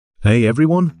Hey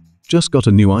everyone, just got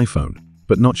a new iPhone,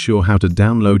 but not sure how to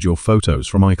download your photos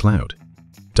from iCloud?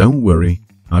 Don't worry,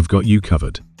 I've got you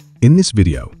covered. In this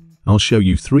video, I'll show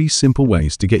you 3 simple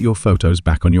ways to get your photos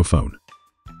back on your phone.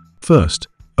 First,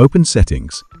 open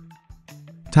Settings.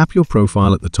 Tap your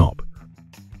profile at the top.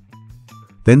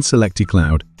 Then select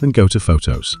iCloud and go to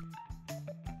Photos.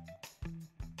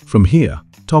 From here,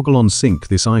 toggle on Sync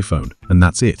this iPhone, and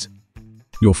that's it.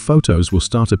 Your photos will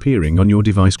start appearing on your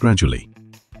device gradually.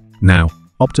 Now,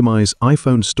 optimize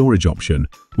iPhone storage option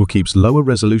will keep lower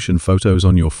resolution photos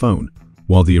on your phone,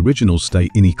 while the originals stay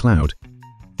in iCloud.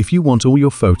 If you want all your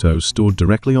photos stored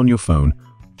directly on your phone,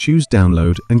 choose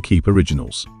Download and keep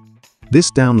originals.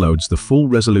 This downloads the full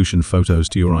resolution photos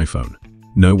to your iPhone.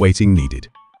 No waiting needed.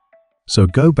 So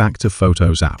go back to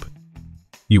Photos app.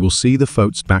 You will see the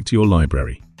photos back to your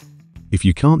library. If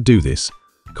you can't do this,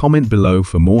 comment below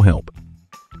for more help.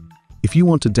 If you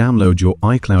want to download your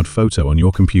iCloud photo on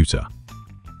your computer,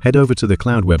 head over to the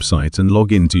Cloud website and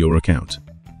log in to your account.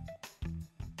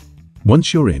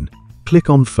 Once you're in, click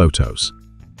on Photos.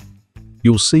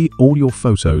 You'll see all your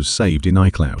photos saved in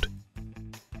iCloud.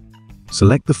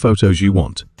 Select the photos you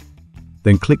want,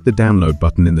 then click the Download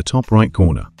button in the top right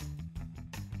corner.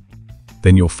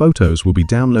 Then your photos will be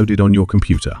downloaded on your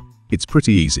computer. It's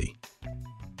pretty easy.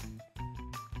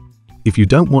 If you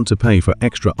don't want to pay for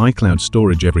extra iCloud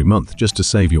storage every month just to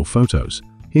save your photos,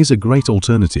 here's a great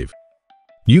alternative.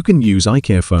 You can use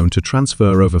iCareFone to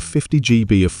transfer over 50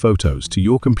 GB of photos to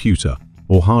your computer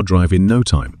or hard drive in no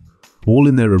time, all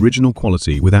in their original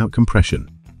quality without compression.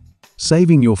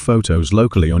 Saving your photos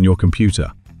locally on your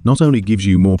computer not only gives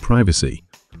you more privacy,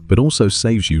 but also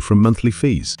saves you from monthly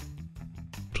fees.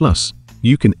 Plus,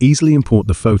 you can easily import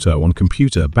the photo on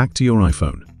computer back to your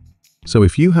iPhone. So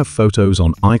if you have photos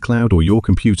on iCloud or your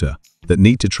computer that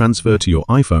need to transfer to your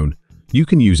iPhone, you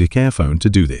can use iCareFone to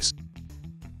do this.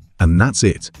 And that's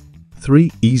it. 3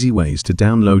 easy ways to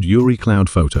download your iCloud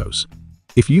photos.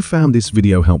 If you found this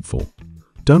video helpful,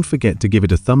 don't forget to give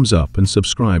it a thumbs up and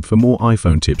subscribe for more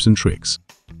iPhone tips and tricks.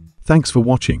 Thanks for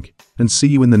watching, and see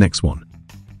you in the next one.